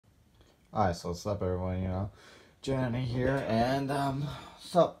Alright, so what's up, everyone? Johnny here, and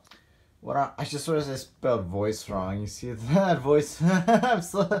so I just sort of spelled voice wrong. You see that voice?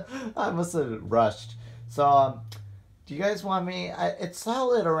 I must have rushed. So do you guys want me? It's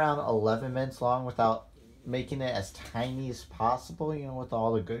solid around 11 minutes long without making it as tiny as possible. With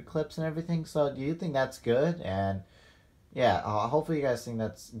all the good clips and everything. So do you think that's good? And yeah, hopefully you guys think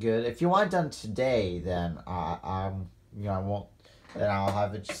that's good. If you want it done today, then I won't. Then I'll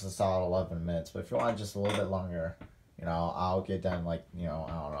have it just a solid 11 minutes. But if you want just a little bit longer, I'll get done like I don't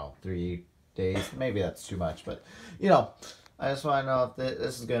know 3 days. Maybe that's too much, but I just want to know if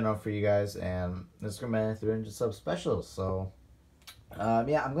this is good enough for you guys, and this is gonna be 300 sub special. So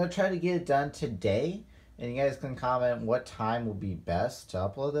yeah, I'm gonna try to get it done today. And you guys can comment what time will be best to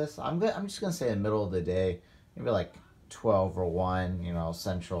upload this. I'm just gonna say in the middle of the day, maybe like 12 or 1,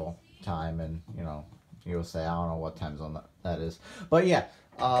 Central Time, and you'll say I don't know what time zone that is, but yeah.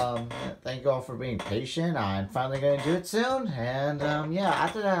 Thank you all for being patient. I'm finally gonna do it soon, and yeah.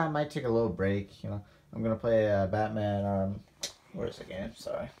 After that, I might take a little break. I'm gonna play Batman. Where's the game?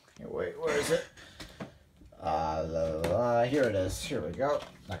 Sorry. Here, wait, where is it? Here it is. Here we go.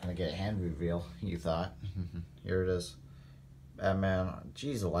 Not gonna get a hand reveal. You thought? Here it is. Batman.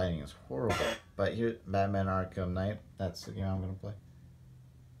 Jeez, the lighting is horrible. But here, Batman Arkham Knight. That's the game I'm gonna play.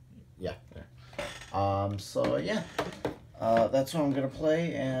 Yeah, there. So yeah, that's what I'm gonna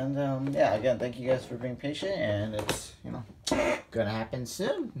play, and yeah. Again, thank you guys for being patient, and it's gonna happen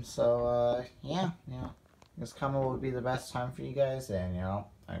soon. So yeah, this comment will be the best time for you guys, and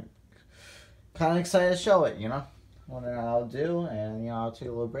I'm kind of excited to show it. What I'll do, and I'll take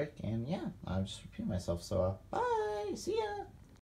a little break, and yeah, I'll just repeat myself. So bye, see ya.